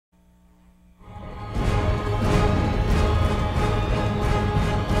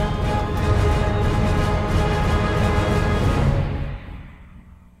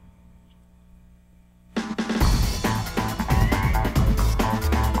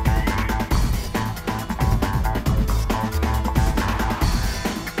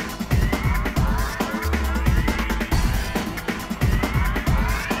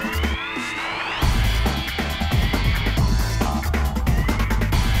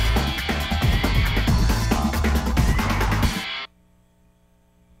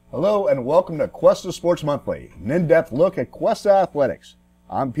Hello and welcome to Cuesta Sports Monthly, an in-depth look at Cuesta athletics.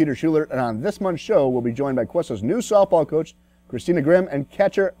 I'm Peter Schuler, and on this month's show, we'll be joined by Cuesta's new softball coach, Christina Grimm, and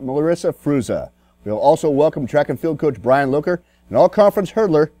catcher, Marissa Fruza. We'll also welcome track and field coach Brian Loker and all-conference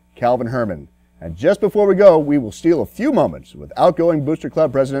hurdler, Calvin Herman. And just before we go, we will steal a few moments with outgoing Booster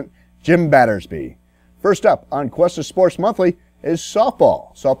Club president, Jim Battersby. First up on Cuesta Sports Monthly is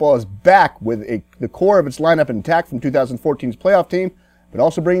softball. Softball is back with the core of its lineup intact from 2014's playoff team, but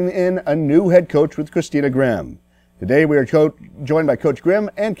also bringing in a new head coach with Christina Grimm. Today we are joined by Coach Grimm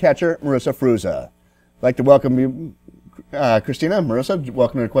and catcher Marissa Fruza. I'd like to welcome you, Christina, Marissa.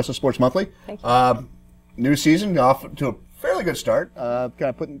 Welcome to Cuesta Sports Monthly. Thank you. New season, off to a fairly good start. Kind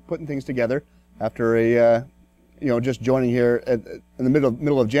of putting things together after just joining here in the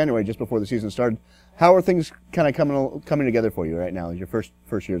middle of January, just before the season started. How are things kind of coming together for you right now as your first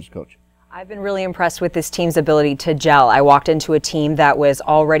year as coach? I've been really impressed with this team's ability to gel. I walked into a team that was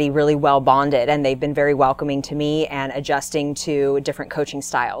already really well bonded, and they've been very welcoming to me and adjusting to different coaching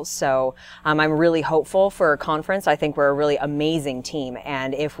styles. So I'm really hopeful for a conference. I think we're a really amazing team,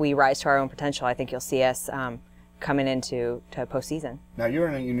 and if we rise to our own potential, I think you'll see us coming into postseason. Now you're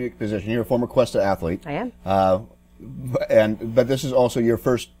in a unique position. You're a former Cuesta athlete. I am. But this is also your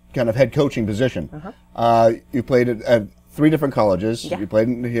first kind of head coaching position. You played at 3 different colleges. Yeah. You played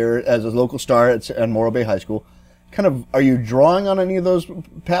here as a local star at Morro Bay High School. Kind of, are you drawing on any of those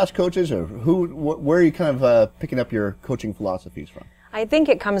past coaches, or where are you kind of picking up your coaching philosophies from? I think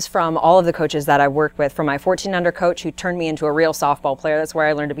it comes from all of the coaches that I've worked with, from my 14-under coach who turned me into a real softball player. That's where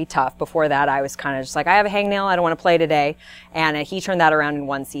I learned to be tough. Before that, I was kind of just like, I have a hangnail, I don't want to play today. And he turned that around in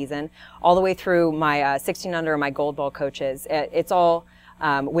one season. All the way through my 16-under and my gold ball coaches. It's all,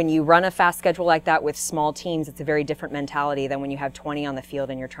 when you run a fast schedule like that with small teams, it's a very different mentality than when you have 20 on the field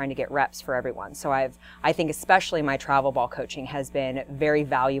and you're trying to get reps for everyone. So I think especially my travel ball coaching has been very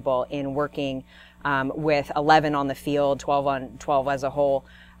valuable in working with 11 on the field, 12 as a whole,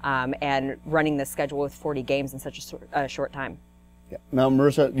 and running the schedule with 40 games in such a short time. Yeah. Now,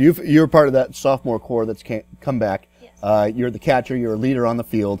 Marissa, you're part of that sophomore core that's come back. Yes. You're the catcher. You're a leader on the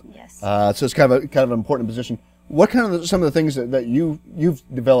field. Yes. So it's kind of an important position. What kind of some of the things that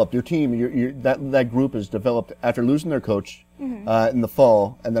you've developed, your team, that group has developed after losing their coach in the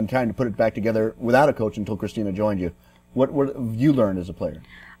fall, and then trying to put it back together without a coach until Christina joined you? What have you learned as a player?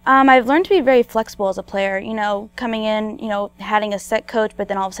 I've learned to be very flexible as a player, coming in, having a set coach, but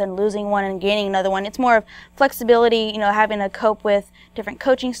then all of a sudden losing one and gaining another one. It's more of flexibility, having to cope with different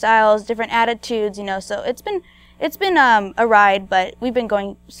coaching styles, different attitudes, so it's been a ride, but we've been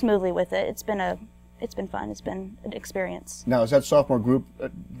going smoothly with it. It's been fun. It's been an experience. Now, has that sophomore group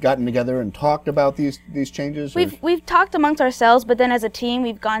gotten together and talked about these changes? We've talked amongst ourselves, but then as a team,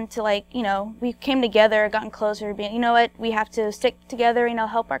 we've gone to we came together, gotten closer, being, you know what, we have to stick together,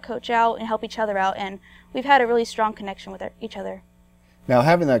 help our coach out and help each other out, and we've had a really strong connection with each other. Now,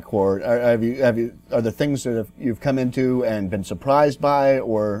 having that core, are there things that you've come into and been surprised by,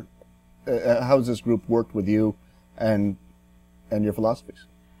 or how has this group worked with you and your philosophies?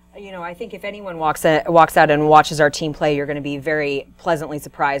 I think if anyone walks out and watches our team play, you're going to be very pleasantly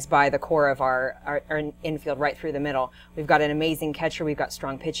surprised by the core of our infield right through the middle. We've got an amazing catcher, we've got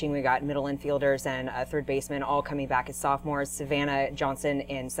strong pitching, we've got middle infielders and a third baseman all coming back as sophomores. Savannah Johnson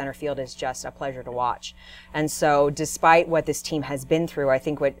in center field is just a pleasure to watch. And so despite what this team has been through, I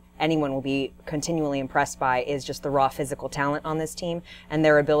think what anyone will be continually impressed by is just the raw physical talent on this team and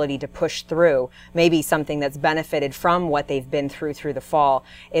their ability to push through. Maybe something that's benefited from what they've been through the fall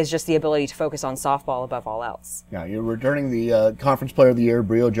is just the ability to focus on softball above all else. Yeah, you're returning the Conference Player of the Year,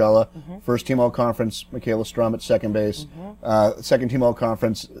 Brio Jala, first team All-Conference, Michaela Strum at second base, second team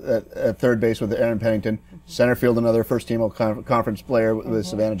All-Conference at third base with Aaron Pennington, center field another first team All-Conference player with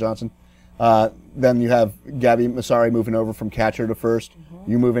Savannah Johnson. Then you have Gabby Masari moving over from catcher to first.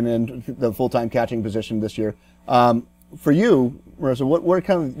 You moving into the full-time catching position this year. For you, Marissa, what are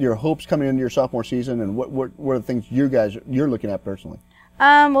kind of your hopes coming into your sophomore season, and what are the things you're looking at personally?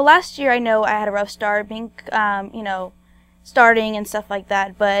 Well, last year I know I had a rough start being, starting and stuff like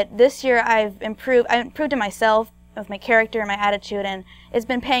that. But this year I've improved. I improved in myself with my character and my attitude, and it's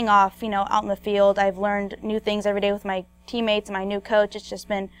been paying off. Out in the field, I've learned new things every day with my teammates and my new coach. It's just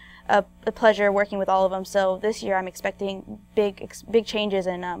been a pleasure working with all of them. So this year I'm expecting big changes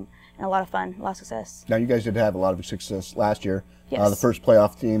and a lot of fun, a lot of success. Now, you guys did have a lot of success last year. Yes. The first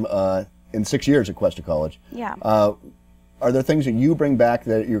playoff team in 6 years at Cuesta College. Yeah. Are there things that you bring back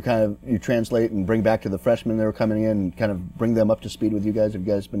that you translate and bring back to the freshmen that are coming in and kind of bring them up to speed with you guys? Have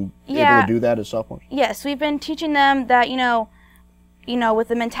you guys been able to do that as sophomores? Yes, we've been teaching them that, you know, with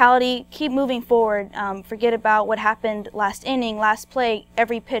the mentality, keep moving forward. Forget about what happened last inning, last play,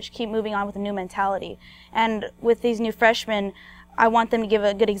 every pitch, keep moving on with a new mentality. And with these new freshmen, I want them to give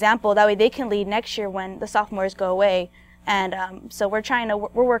a good example. That way they can lead next year when the sophomores go away. And so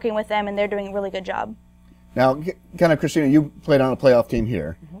we're working with them, and they're doing a really good job. Now, kind of, Christina, you played on a playoff team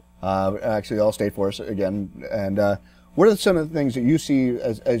here, actually All-State for us again. And what are some of the things that you see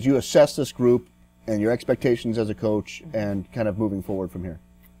as you assess this group and your expectations as a coach and kind of moving forward from here?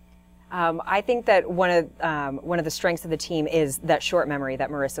 I think that one of the strengths of the team is that short memory that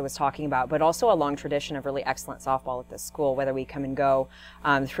Marissa was talking about, but also a long tradition of really excellent softball at this school. Whether we come and go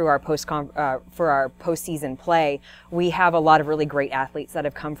through our for our postseason play, we have a lot of really great athletes that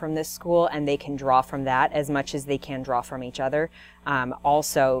have come from this school, and they can draw from that as much as they can draw from each other.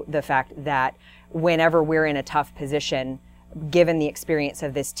 Also, the fact that whenever we're in a tough position, given the experience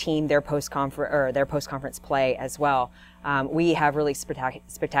of this team, their post-conference play as well, we have really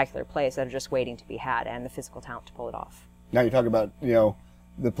spectacular plays that are just waiting to be had, and the physical talent to pull it off. Now you talk about, you know,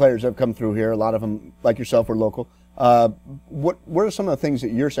 the players that have come through here. A lot of them, like yourself, were local. What are some of the things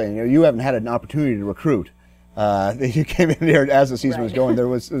that you're saying? You know, you haven't had an opportunity to recruit. You came in here as the season was going. There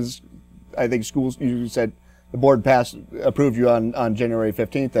was, I think, schools. You said the board approved you on January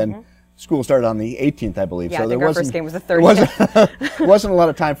 15th, and school started on the 18th, I believe. Yeah, so I there think our wasn't, first game was the 30th. wasn't a lot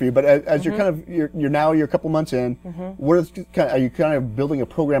of time for you, but as you're kind of you're a couple months in. Are you kind of building a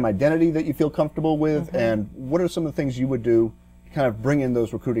program identity that you feel comfortable with, and what are some of the things you would do to kind of bring in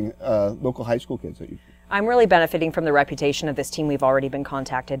those recruiting local high school kids that you? I'm really benefiting from the reputation of this team. We've already been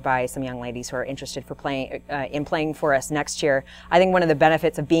contacted by some young ladies who are interested for playing for us next year. I think one of the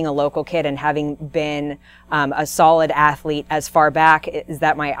benefits of being a local kid and having been a solid athlete as far back is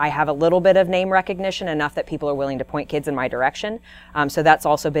that I have a little bit of name recognition, enough that people are willing to point kids in my direction. So that's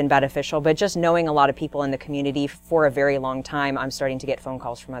also been beneficial. But just knowing a lot of people in the community for a very long time, I'm starting to get phone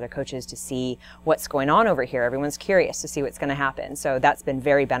calls from other coaches to see what's going on over here. Everyone's curious to see what's going to happen. So that's been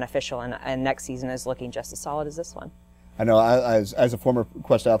very beneficial, and next season is looking just as solid as this one. I know, as a former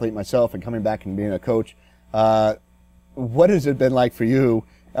Cuesta athlete myself and coming back and being a coach, what has it been like for you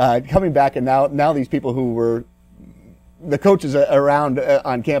coming back, and now these people who were the coaches around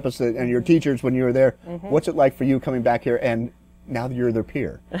on campus and your teachers when you were there, what's it like for you coming back here and now that you're their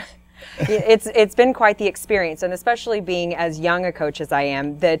peer? It's been quite the experience, and especially being as young a coach as I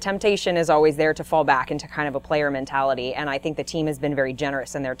am, the temptation is always there to fall back into kind of a player mentality, and I think the team has been very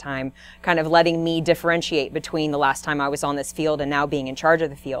generous in their time, kind of letting me differentiate between the last time I was on this field and now being in charge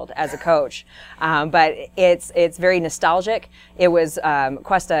of the field as a coach. But it's very nostalgic. It was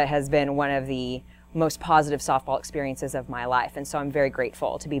Cuesta has been one of the most positive softball experiences of my life, and so I'm very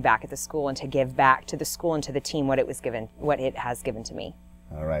grateful to be back at the school and to give back to the school and to the team what it has given to me.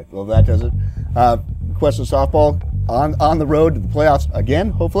 All right, well, that does it. Cuesta softball on the road to the playoffs again,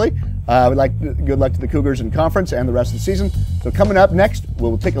 hopefully. We'd like good luck to the Cougars in conference and the rest of the season. So coming up next,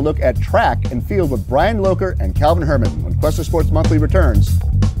 we'll take a look at track and field with Brian Loker and Calvin Herman when Cuesta Sports Monthly returns.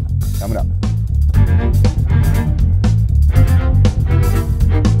 Coming up.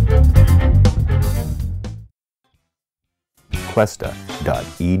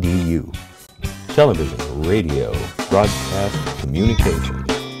 Cuesta.edu. Television, radio, broadcast, communication.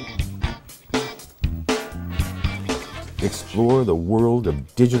 Explore the world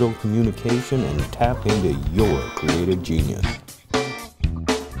of digital communication and tap into your creative genius.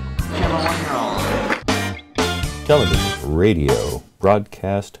 Television, radio,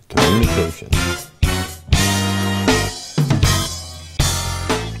 broadcast, communication.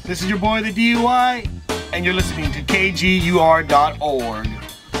 This is your boy, the DUI, and you're listening to KGUR.org.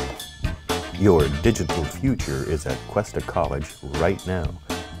 Your digital future is at Cuesta College right now.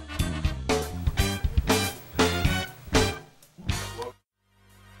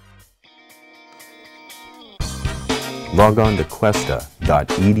 Log on to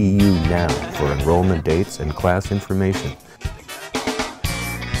Cuesta.edu now for enrollment dates and class information.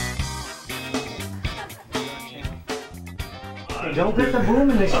 Don't get the boom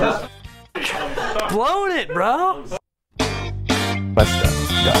in this shot. Blowing it, bro.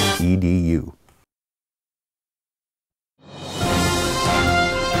 Cuesta.edu.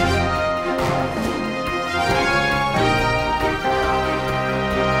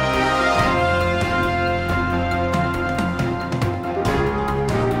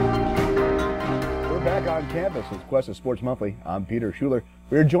 On campus with Cuesta Sports Monthly. I'm Peter Schuler.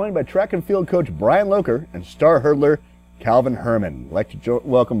 We are joined by track and field coach Brian Loker and star hurdler Calvin Herman. I'd like to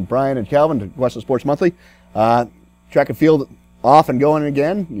welcome Brian and Calvin to Cuesta Sports Monthly. Track and field off and going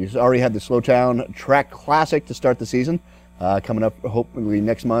again. You've already had the Slowtown Track Classic to start the season. Coming up hopefully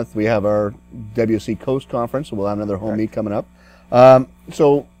next month we have our WC Coast Conference, so we'll have another home meet coming up.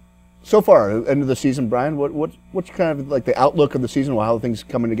 So far, end of the season, Brian, what's kind of like the outlook of the season, how are things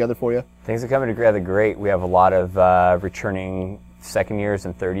coming together for you? Things are coming together great. We have a lot of returning second years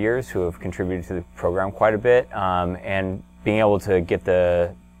and third years who have contributed to the program quite a bit, and being able to get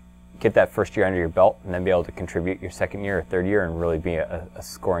that first year under your belt and then be able to contribute your second year or third year and really be a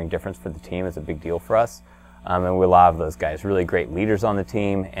scoring difference for the team is a big deal for us. And we love those guys, really great leaders on the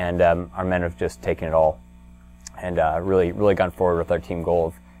team, and our men have just taken it all and really gone forward with our team goal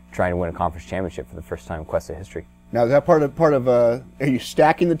of trying to win a conference championship for the first time in Cuesta history. Now, is that part of are you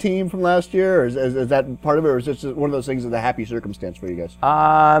stacking the team from last year, or is that part of it, or is it just one of those things of the happy circumstance for you guys?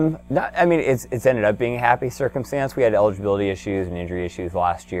 I mean, it's ended up being a happy circumstance. We had eligibility issues and injury issues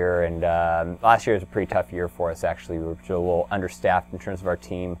last year, and last year was a pretty tough year for us. Actually, we were a little understaffed in terms of our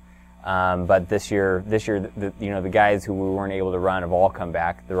team. But this year, the guys who we weren't able to run have all come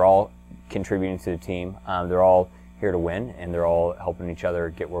back. They're all contributing to the team. They're all here to win, and they're all helping each other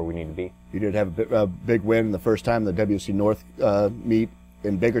get where we need to be. You did have a big win the first time, the WC North meet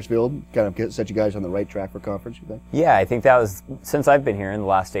in Bakersfield. Kind of set you guys on the right track for conference, you think? Yeah, I think that was, since I've been here in the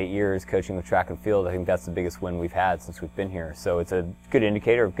last 8 years coaching with track and field, I think that's the biggest win we've had since we've been here. So it's a good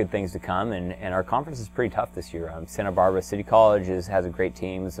indicator of good things to come, and our conference is pretty tough this year. Santa Barbara City College has a great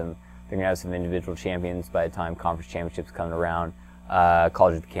teams, and they're going to have some individual champions by the time conference championships coming around.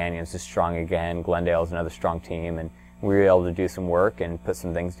 College of the Canyons is strong again. Glendale's another strong team, and we were able to do some work and put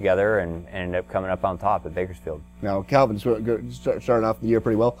some things together and ended up coming up on top at Bakersfield. Now, Calvin's starting off the year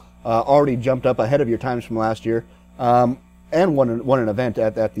pretty well. Already jumped up ahead of your times from last year, and won an event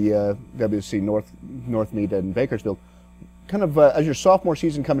at the WC North meet in Bakersfield. Kind of as your sophomore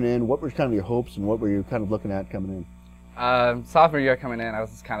season coming in, what were kind of your hopes and what were you kind of looking at coming in? Sophomore year coming in, I was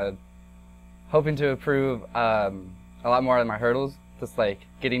just kind of hoping to improve a lot more on my hurdles, just like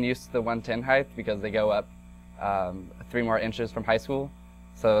getting used to the 110 height because they go up 3 more inches from high school.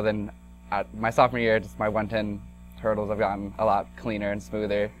 So then my sophomore year, just my 110 hurdles have gotten a lot cleaner and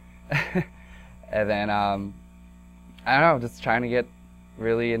smoother. And then, I don't know, just trying to get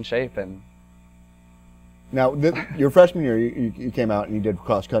really in shape. And now, your freshman year, you came out and you did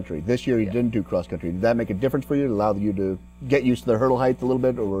cross country. This year, you didn't do cross country. Did that make a difference for you? Did it allow you to get used to the hurdle height a little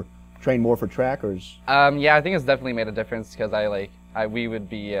bit, or train more for track? Or yeah, I think it's definitely made a difference because we would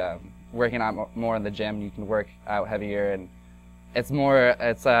be working out more in the gym. You can work out heavier, and it's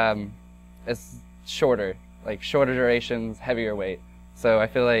shorter, like shorter durations, heavier weight. So I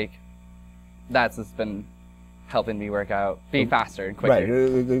feel like that's just been helping me work out, being faster and quicker. Right,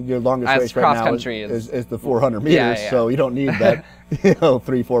 your longest race right now is the 400 meters, yeah. So you don't need that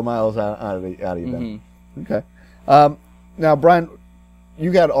 3-4 miles out of you then. Okay. Now, Brian, you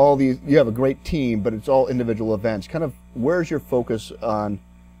have a great team, but it's all individual events. Kind of, where's your focus on?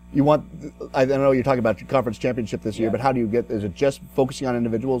 I know you're talking about your conference championship this year, but how do you is it just focusing on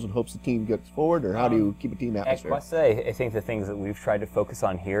individuals and hopes the team gets forward, or how do you keep a team atmosphere? At Cuesta, I think the things that we've tried to focus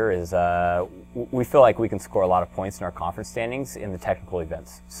on here is we feel like we can score a lot of points in our conference standings in the technical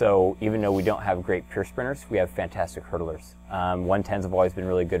events. So even though we don't have great pure sprinters, we have fantastic hurdlers. 110s have always been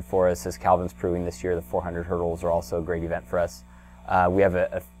really good for us, as Calvin's proving this year. The 400 hurdles are also a great event for us. We have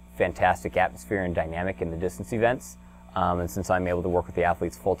a fantastic atmosphere and dynamic in the distance events. And since I'm able to work with the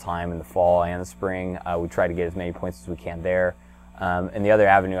athletes full-time in the fall and the spring, we try to get as many points as we can there. And the other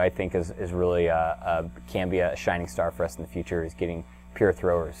avenue I think is really can be a shining star for us in the future is getting pure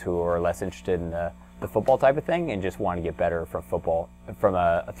throwers who are less interested in the football type of thing and just want to get better from football, from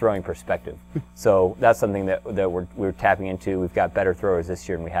a throwing perspective. So that's something that we're tapping into. We've got better throwers this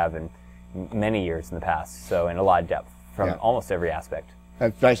year than we have in many years in the past, so in a lot of depth from almost every aspect.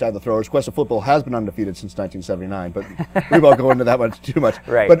 It's nice to have the throwers. Cuesta football has been undefeated since 1979, but we won't go into that too much.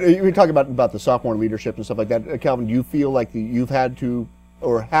 Right. But we talk about the sophomore leadership and stuff like that. Calvin, do you feel like you've had to,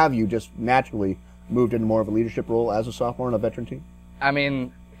 or have you just naturally moved into more of a leadership role as a sophomore on a veteran team? I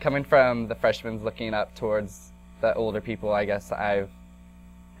mean, coming from the freshmen looking up towards the older people, I guess I've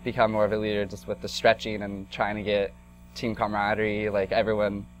become more of a leader just with the stretching and trying to get team camaraderie, like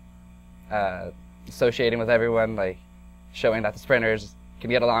everyone, associating with everyone, like showing that the sprinters can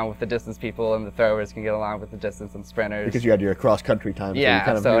get along with the distance people and the throwers can get along with the distance and sprinters. Because you had your cross-country time.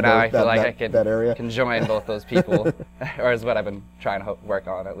 Yeah, so now I feel like I can join both those people, or is what I've been trying to work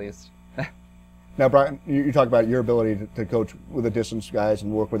on at least. Now, Brian, you talk about your ability to coach with the distance guys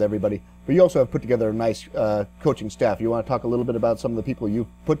and work with everybody, but you also have put together a nice coaching staff. You want to talk a little bit about some of the people you've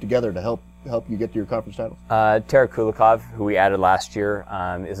put together to help you get to your conference titles? Tara Kulikov, who we added last year,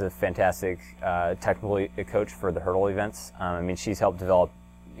 is a fantastic technical coach for the hurdle events. I mean, she's helped develop,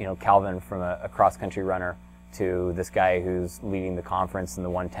 Calvin from a cross-country runner to this guy who's leading the conference in the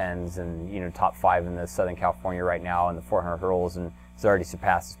 110s and top 5 in the Southern California right now in the 400 hurdles, and has already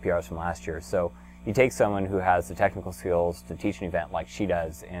surpassed his PRs from last year. So you take someone who has the technical skills to teach an event like she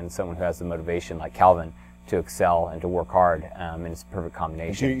does, and someone who has the motivation like Calvin to excel and to work hard, and it's a perfect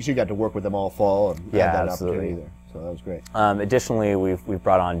combination. She got to work with them all fall and had that opportunity there. So that was great. Additionally, we've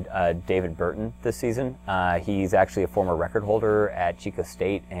brought on David Burton this season. He's actually a former record holder at Chico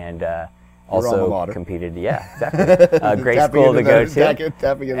State and also competed. Yeah, exactly. A great school to go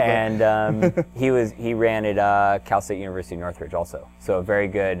to. And he ran at Cal State University Northridge also. So a very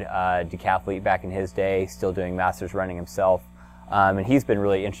good decathlete back in his day, still doing masters running himself. And he's been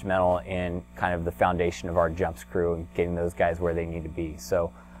really instrumental in kind of the foundation of our jumps crew and getting those guys where they need to be.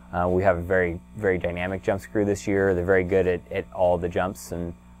 So we have a very, very dynamic jumps crew this year. They're very good at all the jumps,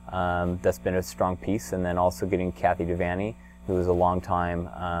 and that's been a strong piece. And then also getting Kathy Devaney, who is a long time,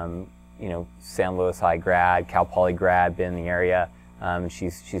 San Luis High grad, Cal Poly grad, been in the area.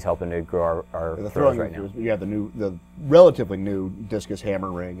 She's helping to grow our throws right now. You have the relatively new discus hammer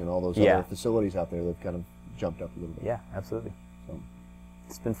ring and all those other facilities out there that kind of jumped up a little bit. Yeah, absolutely. So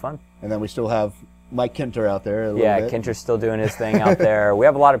it's been fun. And then we still have Mike Kinter out there a little bit. Kinter's still doing his thing out there. We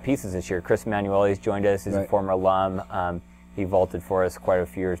have a lot of pieces this year. Chris Emanuele's joined us. He's a former alum. He vaulted for us quite a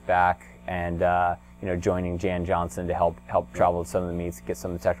few years back, and joining Jan Johnson to help travel to some of the meets, get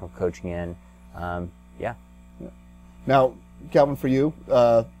some of the technical coaching in. Now, Calvin, for you,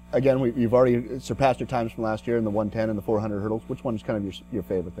 again, you've already surpassed your times from last year in the 110 and the 400 hurdles. Which one's kind of your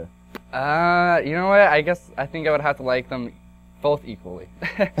favorite there? You know what? I think I would have to like them both equally.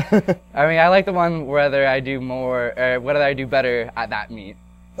 I mean, I like the one whether I do more or whether I do better at that meet.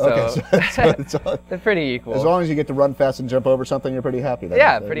 So, so they're pretty equal. As long as you get to run fast and jump over something, you're pretty happy.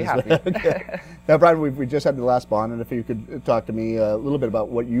 Pretty happy. Okay. Now, Brian, we just had the last bond, and if you could talk to me a little bit about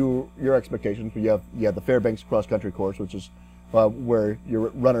what your expectations. You have the Fairbanks cross country course, which is where your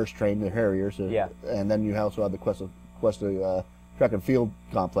runners train, the Harriers. And then you also have the Cuesta track and field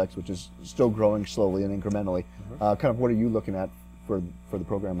complex, which is still growing slowly and incrementally. Kind of what are you looking at for the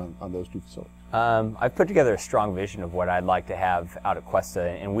program on those two facilities? I've put together a strong vision of what I'd like to have out at Cuesta,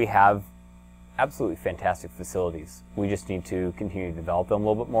 and we have absolutely fantastic facilities. We just need to continue to develop them a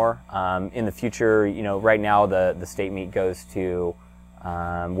little bit more. In the future, right now the state meet goes to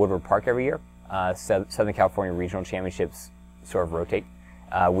Woodward Park every year. Southern California Regional Championships sort of rotate.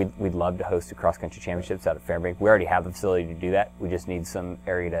 We'd love to host a cross-country championships out at Fairbanks. We already have the facility to do that. We just need some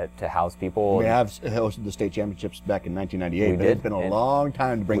area to house people. We have hosted the state championships back in 1998, but it's been a long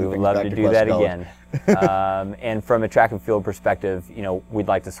time to bring things back to Cuesta. We would love to do that again. And from a track and field perspective, we'd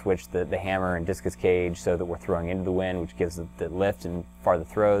like to switch the hammer and discus cage so that we're throwing into the wind, which gives the lift and farther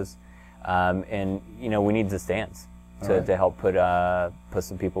throws. And we need the stands to help put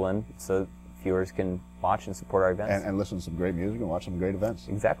some people in so viewers can watch and support our events. And listen to some great music and watch some great events.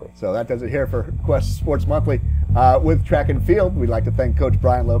 Exactly. So that does it here for Cuesta Sports Monthly. With track and field, we'd like to thank Coach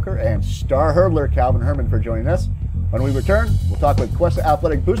Brian Locher and star hurdler Calvin Herman for joining us. When we return, we'll talk with Cuesta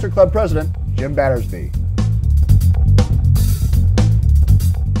Athletic Booster Club President Jim Battersby.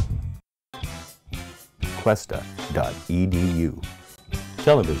 Cuesta.edu.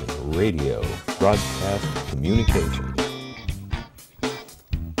 Television, radio, broadcast, communications.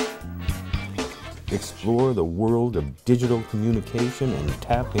 Explore the world of digital communication and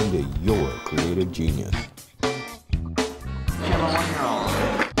tap into your creative genius.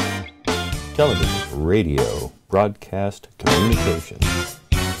 Television, radio, broadcast, communication.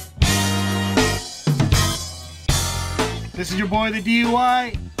 This is your boy, the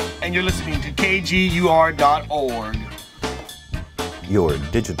DUI, and you're listening to KGUR.org. Your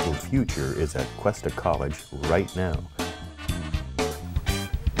digital future is at Cuesta College right now.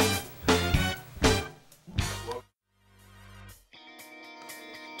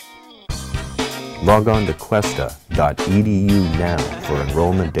 Log on to Cuesta.edu now for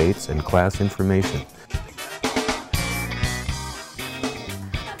enrollment dates and class information.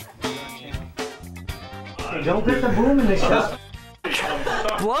 Don't hit the boom in the shot.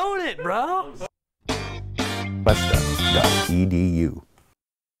 Blown it, bro. Cuesta.edu.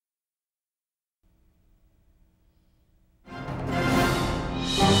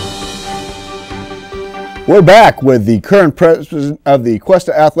 We're back with the current president of the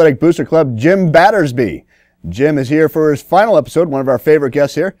Cuesta Athletic Booster Club, Jim Battersby. Jim is here for his final episode, one of our favorite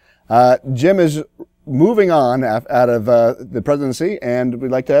guests here. Jim is moving on out of the presidency, and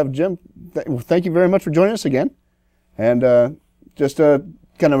we'd like to have Jim, thank you very much for joining us again. And kind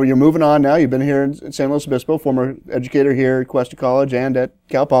of, you're moving on now. You've been here in San Luis Obispo, former educator here at Cuesta College and at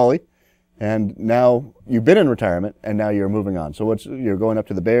Cal Poly. and now you've been in retirement, and now you're moving on. So you're going up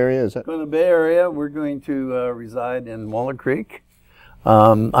to the Bay Area? Is that? Going to the Bay Area. We're going to reside in Walnut Creek.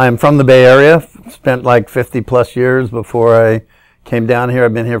 I'm from the Bay Area. Spent like 50 plus years before I came down here.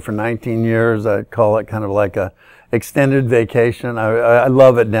 I've been here for 19 years. I call it kind of like a extended vacation. I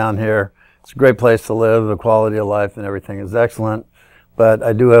love it down here. It's a great place to live. The quality of life and everything is excellent. But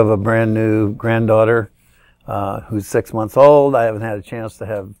I do have a brand new granddaughter who's 6 months old. I haven't had a chance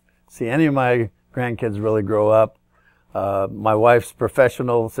to see any of my grandkids really grow up. My wife's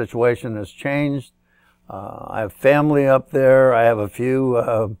professional situation has changed. I have family up there. I have a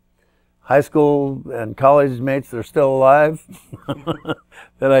few high school and college mates that are still alive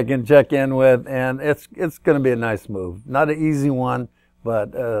that I can check in with, and it's going to be a nice move. Not an easy one,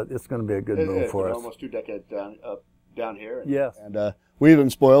 but it's going to be a good move for us. Almost 2 decades down here. Yes. And we've been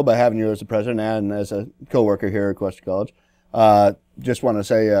spoiled by having you as the president and as a co-worker here at Cuesta College. Just want to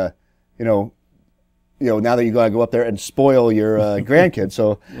say, now that you got to go up there and spoil your grandkids.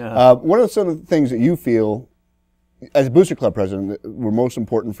 So, Yeah. What are some of the things that you feel, as a Booster Club president, that were most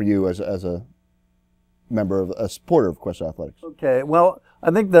important for you as a supporter of Cuesta Athletics? Okay. Well, I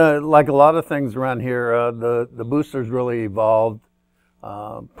think like a lot of things around here, the boosters really evolved.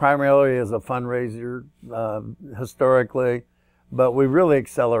 Primarily as a fundraiser historically, but we really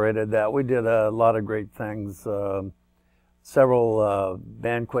accelerated that. We did a lot of great things. Several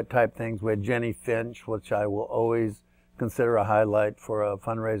banquet type things. We had Jenny Finch, which I will always consider a highlight for a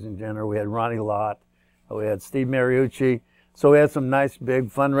fundraising dinner. We had Ronnie Lott. We had Steve Mariucci. So we had some nice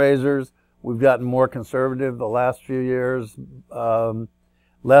big fundraisers. We've gotten more conservative the last few years.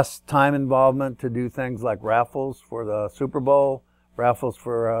 Less time involvement to do things like raffles for the Super Bowl, raffles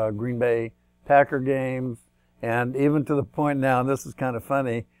for Green Bay Packer games, and even to the point now, and this is kind of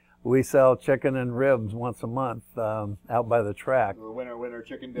funny, we sell chicken and ribs once a month out by the track. Winner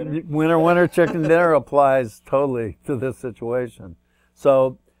chicken dinner? Winner chicken dinner applies totally to this situation.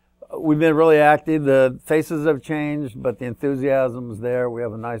 So we've been really active. The faces have changed, but the enthusiasm is there. We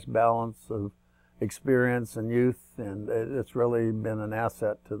have a nice balance of experience and youth, and it's really been an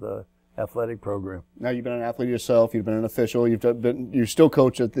asset to the athletic program. Now you've been an athlete yourself. You've been an official. You still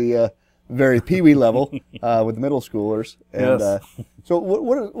coach at the very pee-wee level with middle schoolers. And, Yes. So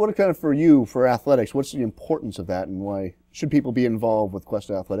what kind of for athletics? What's the importance of that, and why should people be involved with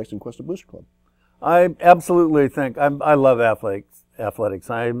Cuesta Athletics and Cuesta Booster Club? I absolutely think I love athletics.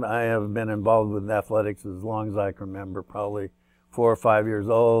 I have been involved with athletics as long as I can remember, probably 4 or 5 years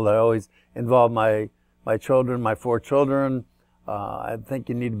old. I always involved my children, my 4 children. I think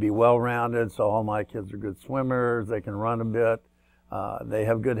you need to be well-rounded, so all my kids are good swimmers. They can run a bit. They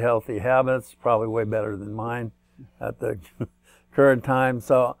have good, healthy habits, probably way better than mine at the current time.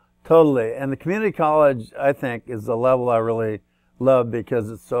 So totally. And the community college, I think, is the level I really love because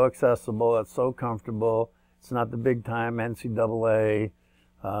it's so accessible, it's so comfortable. It's not the big-time NCAA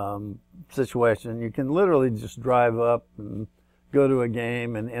situation. You can literally just drive up and go to a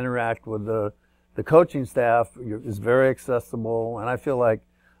game and interact with the coaching staff is very accessible, and I feel like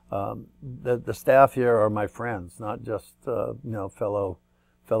the staff here are my friends, not just fellow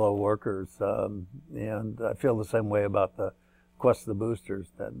workers. And I feel the same way about the Cuesta Boosters,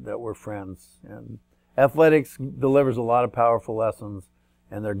 that we're friends. And athletics delivers a lot of powerful lessons,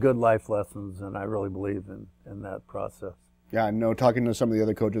 and they're good life lessons, and I really believe in that process. Yeah, I know talking to some of the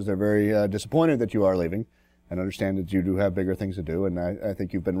other coaches, they're very disappointed that you are leaving and understand that you do have bigger things to do. And I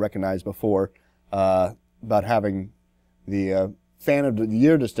think you've been recognized before about having the Fan of the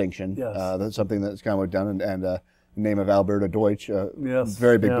Year distinction. Yes. That's something that's kind of done, and the name of Alberta Deutsch, Yes,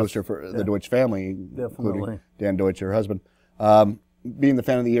 very big yes. booster for the Deutsch family, Definitely. including Dan Deutsch, your husband. Being the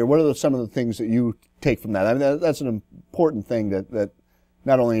Fan of the Year, what are some of the things that you take from that? I mean, that's an important thing that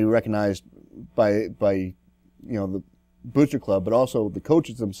not only recognized by the Booster Club, but also the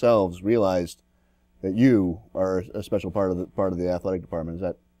coaches themselves realized that you are a special part of the athletic department. Is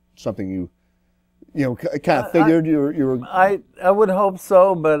that something you kind of figured you were? I would hope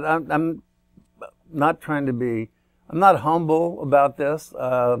so, but I'm not trying to be. I'm not humble about this.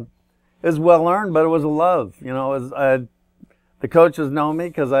 It was well earned, but it was a love. The coaches know me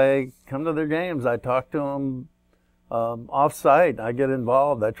because I come to their games. I talk to them off site. I get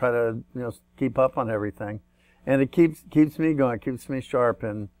involved. I try to keep up on everything, and it keeps me going. It keeps me sharp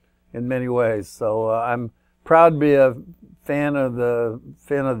in many ways. So I'm proud to be a fan of the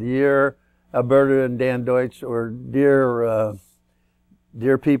year. Alberta and Dan Deutsch are dear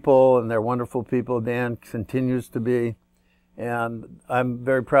people, and they're wonderful people. Dan continues to be, and I'm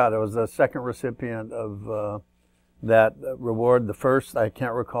very proud. I was the second recipient of that reward. The first, I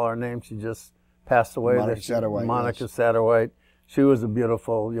can't recall her name. She just passed away. Monica Satterwhite. Monica Satterwhite. She was a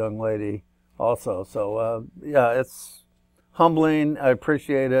beautiful young lady also. So yeah, it's humbling. I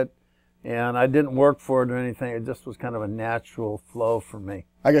appreciate it, and I didn't work for it or anything. It just was kind of a natural flow for me.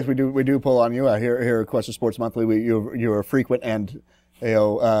 I guess we do pull on you here at Cuesta Sports Monthly. You're a frequent and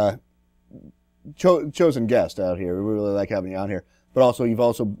chosen guest out here. We really like having you on here. But also, you've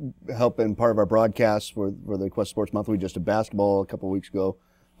also helped in part of our broadcast for the Cuesta Sports Monthly. We just did basketball a couple of weeks ago.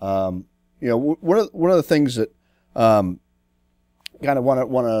 One of the things that kind of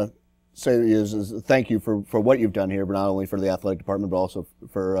want to say is thank you for what you've done here, but not only for the athletic department, but also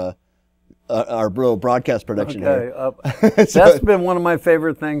for our broadcast production here. That's been one of my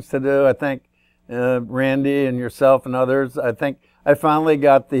favorite things to do. I think Randy and yourself and others. I think I finally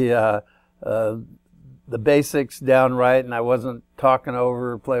got the basics down right, and I wasn't talking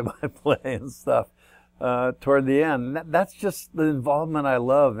over play-by-play and stuff toward the end. That's just the involvement I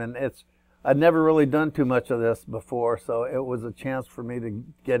love, and I'd never really done too much of this before, so it was a chance for me to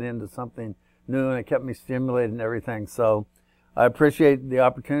get into something new, and it kept me stimulated and everything. So I appreciate the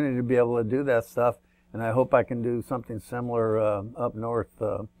opportunity to be able to do that stuff, and I hope I can do something similar up north.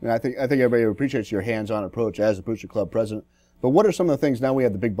 I think everybody appreciates your hands-on approach as a Booster Club president. But what are some of the things, now we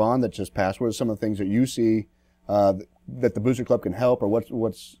have the big bond that just passed, what are some of the things that you see that the Booster Club can help, or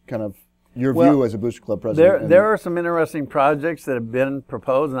what's kind of your view as a Booster Club president? There are some interesting projects that have been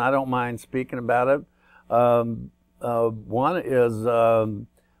proposed, and I don't mind speaking about it. One is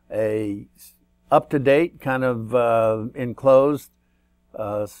a up-to-date kind of enclosed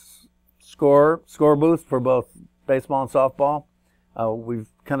score booth for both baseball and softball. We've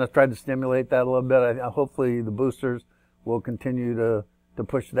kind of tried to stimulate that a little bit. Hopefully the boosters will continue to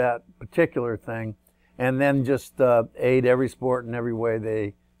push that particular thing, and then just aid every sport in every way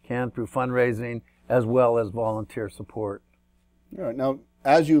they can through fundraising as well as volunteer support. All right. Now,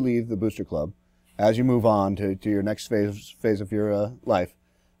 as you leave the Booster Club, as you move on to your next phase of your life,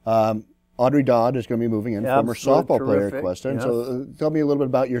 Audrey Dodd is going to be moving in, former softball player at Cuesta. And so tell me a little bit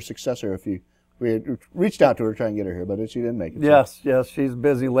about your successor. We had reached out to her to try and get her here, but she didn't make it. Yes, she's a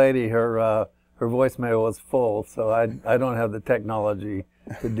busy lady. Her voicemail was full, so I don't have the technology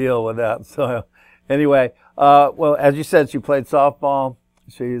to deal with that. So anyway, well, as you said, she played softball.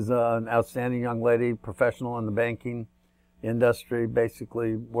 She's an outstanding young lady, professional in the banking industry,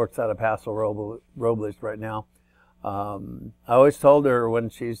 basically works out of Paso Robles right now. I always told her when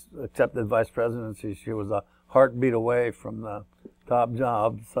she's accepted vice presidency, she was a heartbeat away from the top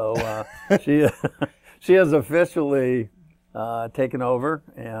job. So she has officially taken over,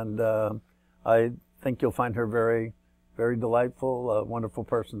 and I think you'll find her very, very delightful, a wonderful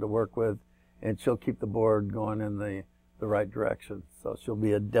person to work with, and she'll keep the board going in the right direction. So she'll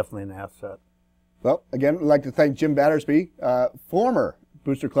be definitely an asset. Well, again, I'd like to thank Jim Battersby, former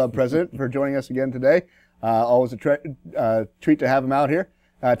Booster Club president, for joining us again today. Always a treat to have him out here.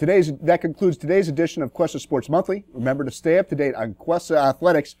 That concludes today's edition of Cuesta Sports Monthly. Remember to stay up to date on Cuesta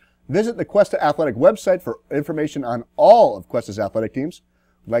Athletics. Visit the Cuesta Athletic website for information on all of Cuesta's athletic teams.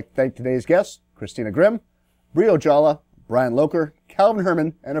 We'd like to thank today's guests, Christina Grimm, Brio Jala, Brian Loker, Calvin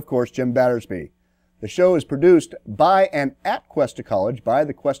Herman, and of course, Jim Battersby. The show is produced by and at Cuesta College by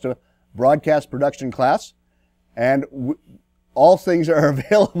the Cuesta Broadcast Production class, and all things are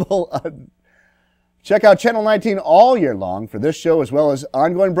available. Check out Channel 19 all year long for this show, as well as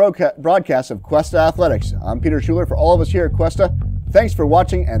ongoing broadcasts of Cuesta Athletics. I'm Peter Schuler. For all of us here at Cuesta, thanks for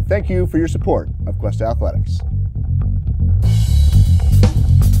watching, and thank you for your support of Cuesta Athletics.